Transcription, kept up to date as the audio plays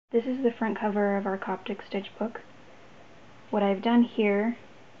This is the front cover of our Coptic stitch book. What I've done here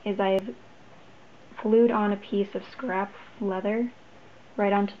is I've glued on a piece of scrap leather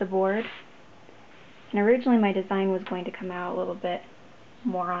right onto the board. And originally my design was going to come out a little bit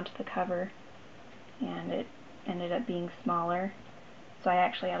more onto the cover, and it ended up being smaller. So I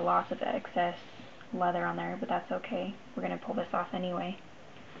actually had lots of excess leather on there, but that's okay. We're going to pull this off anyway.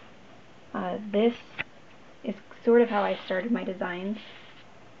 This is sort of how I started my designs.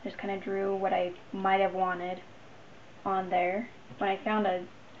 Just kind of drew what I might have wanted on there. When I found a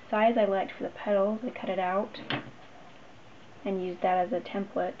size I liked for the petals, I cut it out and used that as a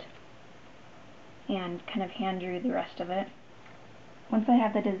template and kind of hand drew the rest of it. Once I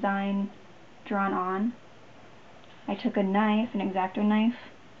had the design drawn on, I took a knife, an X-Acto knife,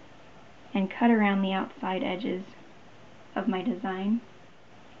 and cut around the outside edges of my design.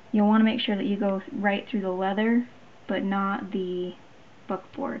 You'll want to make sure that you go right through the leather, but not the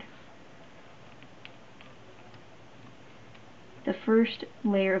bookboard. The first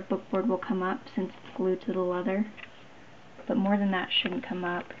layer of bookboard will come up since it's glued to the leather, but more than that shouldn't come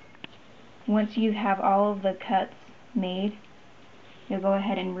up. Once you have all of the cuts made, you'll go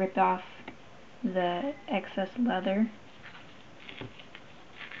ahead and rip off the excess leather.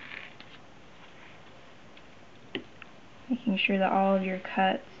 Making sure that all of your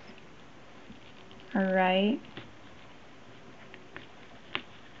cuts are right.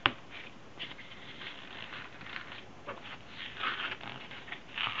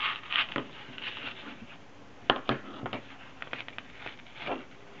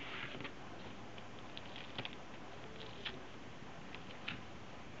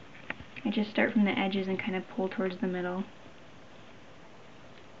 I just start from the edges and kind of pull towards the middle.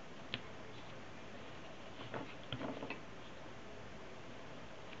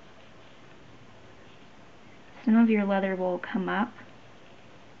 Some of your leather will come up,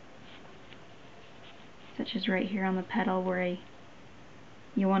 such as right here on the petal where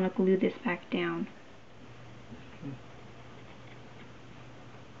you want to glue this back down.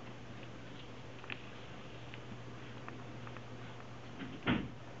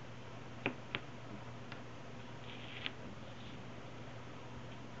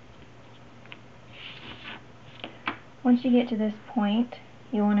 Once you get to this point,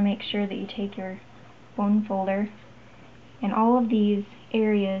 you want to make sure that you take your bone folder and all of these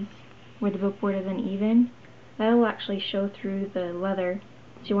areas where the bookboard is uneven, that will actually show through the leather,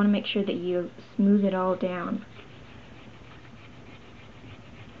 so you want to make sure that you smooth it all down.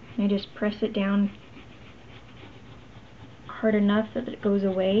 And just press it down hard enough that it goes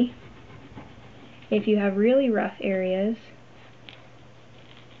away. If you have really rough areas,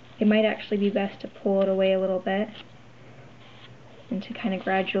 it might actually be best to pull it away a little bit and to kind of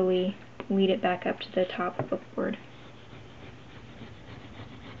gradually lead it back up to the top of the bookboard.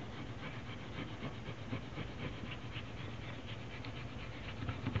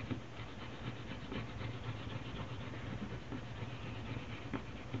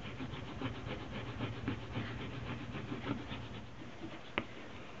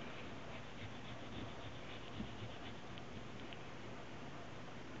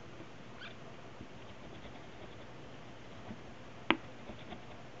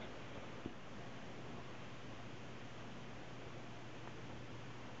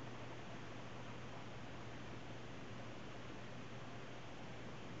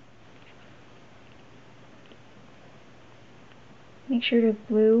 Make sure to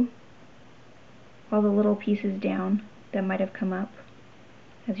glue all the little pieces down that might have come up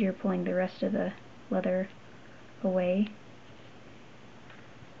as you're pulling the rest of the leather away.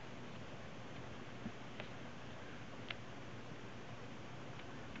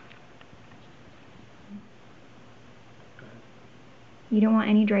 You don't want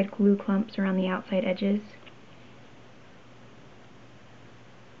any dried glue clumps around the outside edges,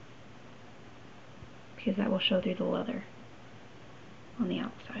 because that will show through the leather on the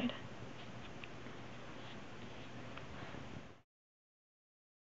outside.